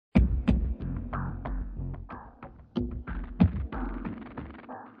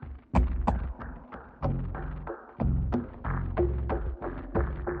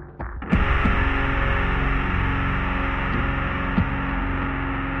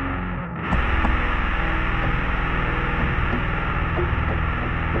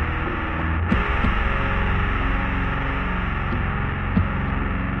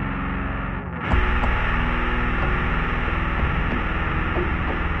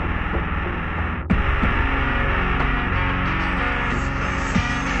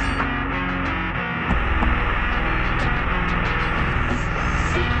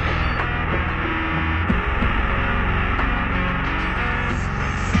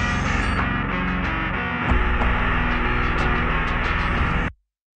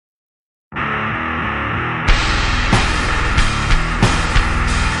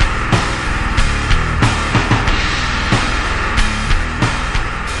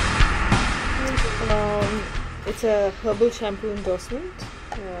It's a herbal shampoo endorsement.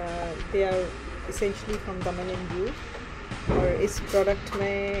 They are essentially from Daman and Diu. और इस product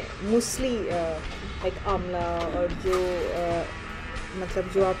में mostly like आंवला और जो मतलब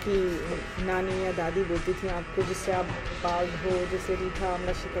जो आपकी नानी या दादी बोलती थी आपको, जिससे आप बाल हो, जैसे रीठा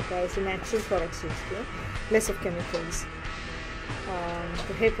आंवला शिकका, ऐसे नेचुरल प्रोडक्ट्स यूज़ किए, लेस ऑफ केमिकल्स।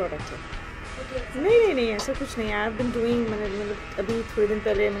 तो हेयर प्रोडक्ट है। नहीं ऐसा कुछ नहीं। आई हैव बीन डूइंग, मैंने मतलब अभी थोड़े दिन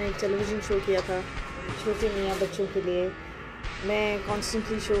पहले मैंने एक टेलीविज़न शो किया था छोटे मियाँ बच्चों के लिए। मैं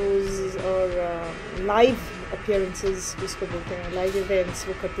कॉन्स्टेंटली शोज़ और लाइव अपीयरेंसेस जिसको बोलते हैं, लाइव इवेंट्स,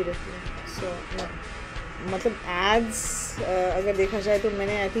 वो करती रहती हूँ। सो मतलब एड्स अगर देखा जाए तो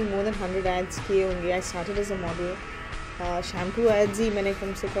मैंने I think more than 100 ads किए होंगे। I started as a model. Shampoo ads ही मैंने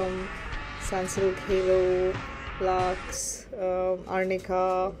कम से कम Sunsilk, hero, lux, arnica,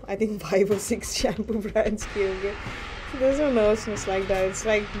 I think 5 or 6 shampoo brands किए होंगे। There's no nervousness like that. It's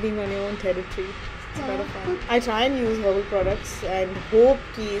like being on your own territory. It's kind of fun. I try and use herbal products and hope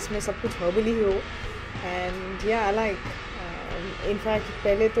कि इसमें सब कुछ herbal ही हो. And yeah, I like. In fact,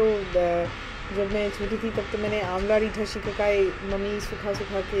 पहले तो जब मैं छोटी थी तब तो मैंने आंवला रीठा शिकाकाई मम्मी सुखा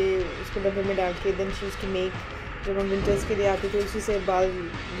के उसको डब्बे में डाल के then she used to make, जब हम विंटर्स के लिए आते थे उसी से बाल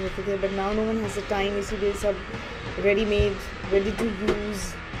धोते थे। But now no one has the time, इसीलिए सब readymade, ready to use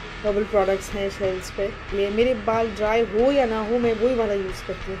herbal products हैं शेल्स पे। इसलिए मेरे बाल ड्राई हो या ना हो, मैं वही वाला यूज़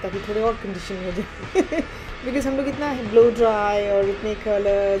करती हूँ ताकि थोड़े और कंडीशन हो जाए। बिकॉज हम लोग इतना ब्लो ड्राई और इतने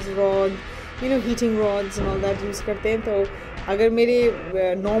colours, rod, heating rods and all that use करते हैं। तो अगर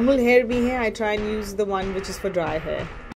मेरे नॉर्मल हेयर भी हैं, I try and use the one which is for dry hair.